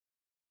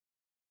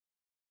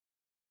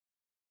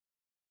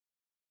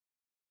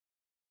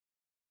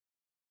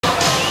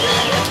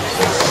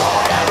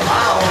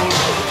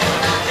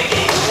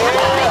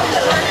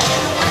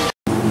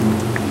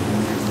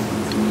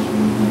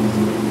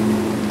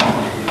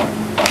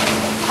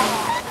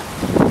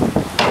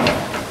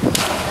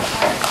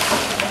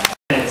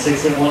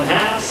6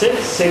 1/2, 6,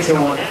 6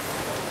 1/2.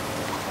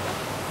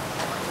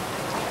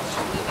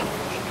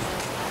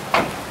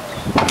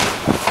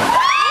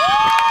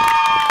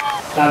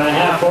 5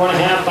 1/2, 4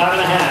 1/2, 5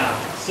 1/2,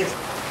 6.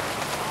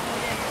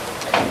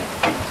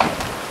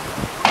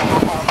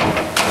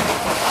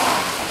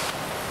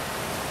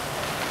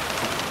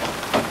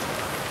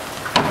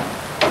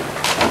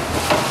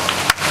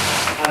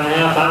 5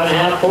 1/2, 5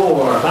 1/2,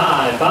 4,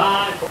 5, 5.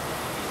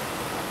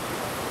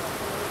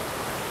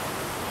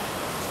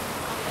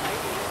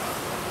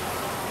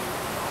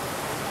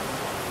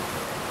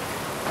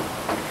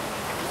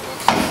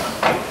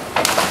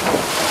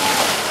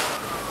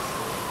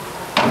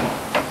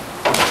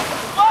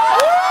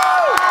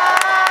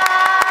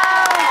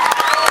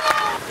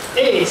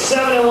 8,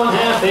 7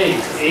 1/2,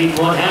 8, 8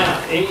 1/2,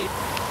 8.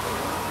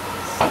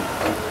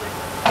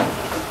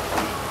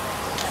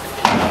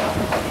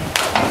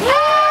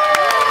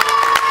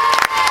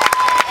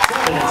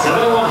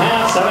 7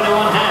 1/2, 7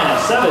 1/2,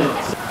 7.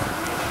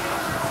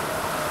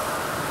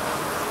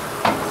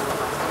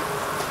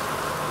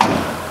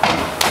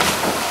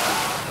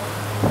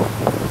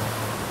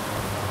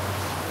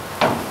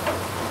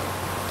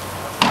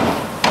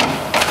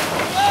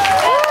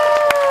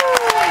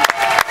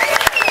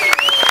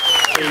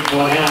 8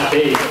 1/2,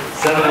 8,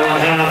 7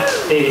 1/2,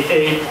 8,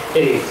 8,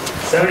 8,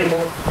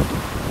 74.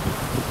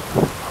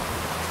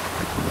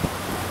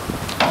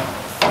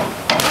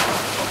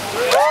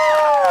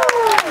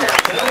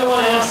 7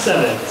 1/2,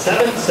 7,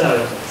 7,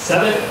 7,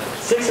 7,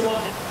 6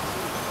 1/2.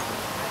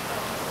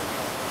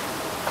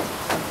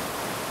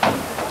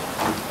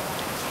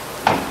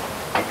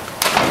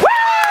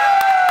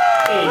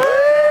 8,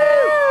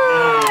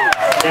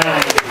 9,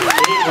 9,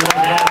 8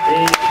 1/2,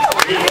 8,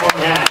 8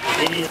 1/2,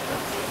 8.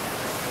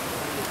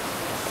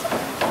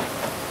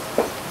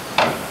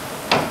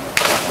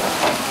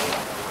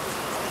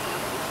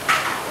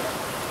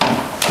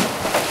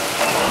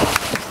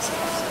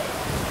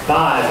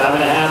 5, 5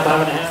 1/2, 5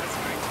 1/2.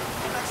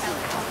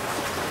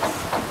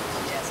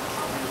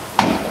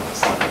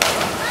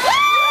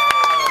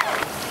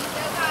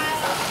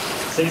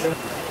 6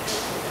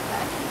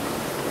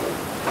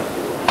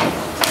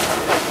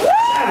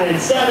 7,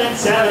 7,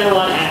 7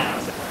 1/2.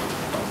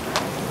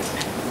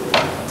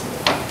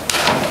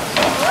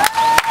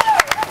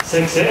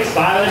 6 6,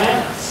 5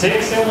 1/2,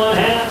 6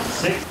 1/2,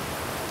 6.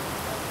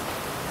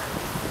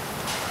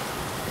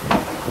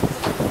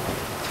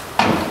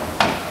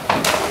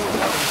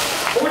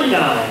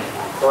 49,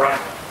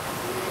 correct.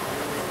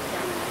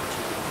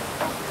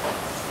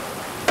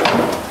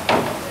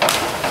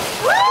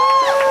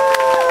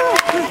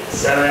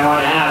 7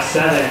 1/2,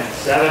 7,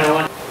 7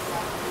 1.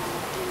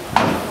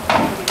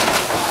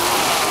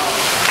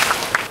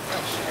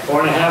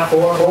 4 1/2,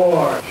 4,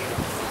 4.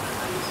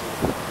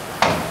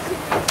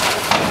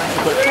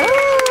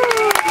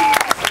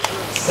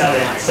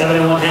 7, 7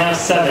 1/2,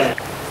 7.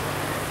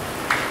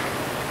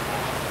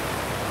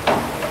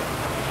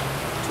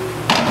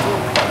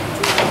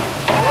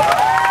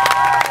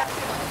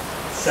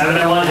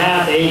 7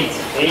 1/2, 8,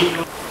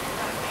 8.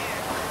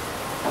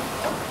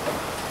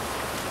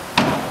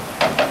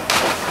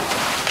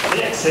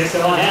 6, 6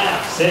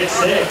 1/2, 6,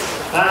 6,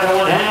 5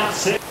 1/2,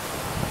 6.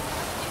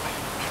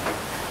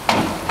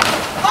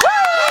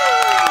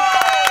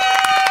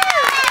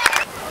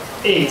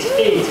 8,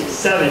 8,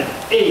 7,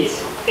 8,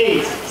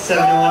 8,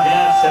 7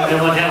 1/2, 7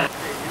 1/2.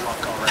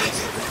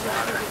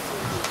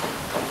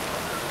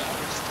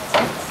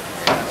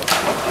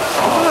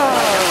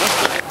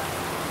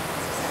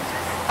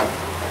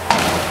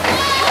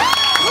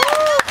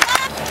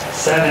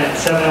 7,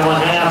 7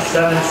 1/2,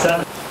 7,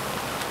 7.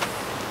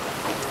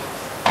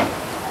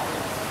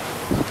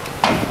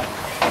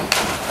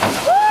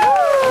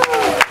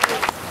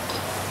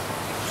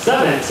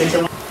 7, 6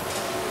 1.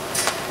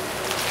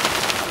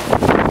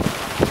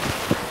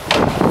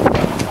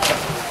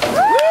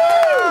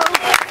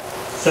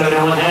 7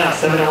 1/2,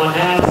 7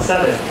 1/2,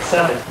 7,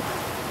 7.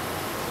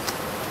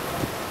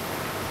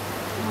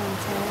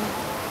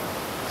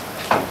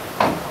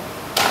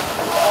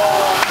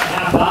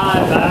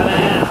 5, 5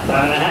 1/2,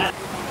 5 1/2.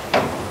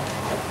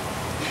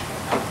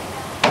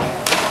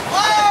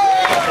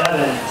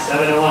 7,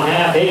 7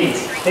 1/2, 8,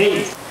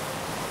 8.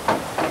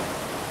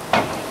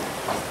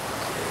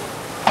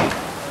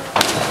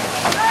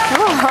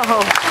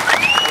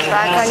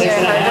 5 on 6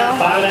 your1/2,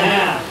 5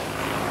 1/2.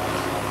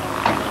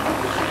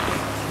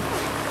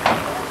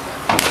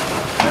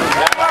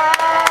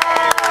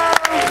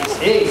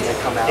 8,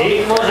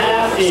 8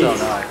 1/2, 8.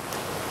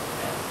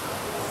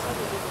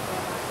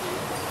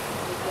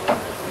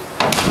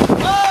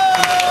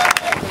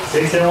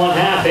 6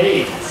 1/2,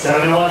 8,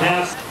 7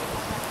 1/2.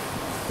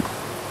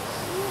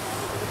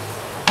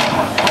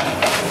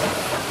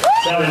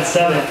 7,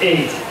 7,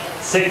 8,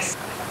 6.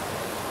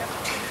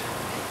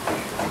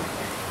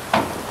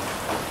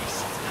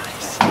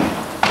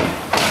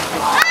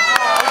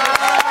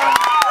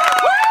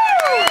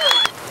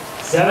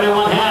 7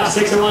 1/2,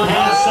 6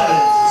 1/2, 7,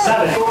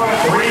 7, 4,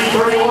 3,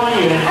 3, 1.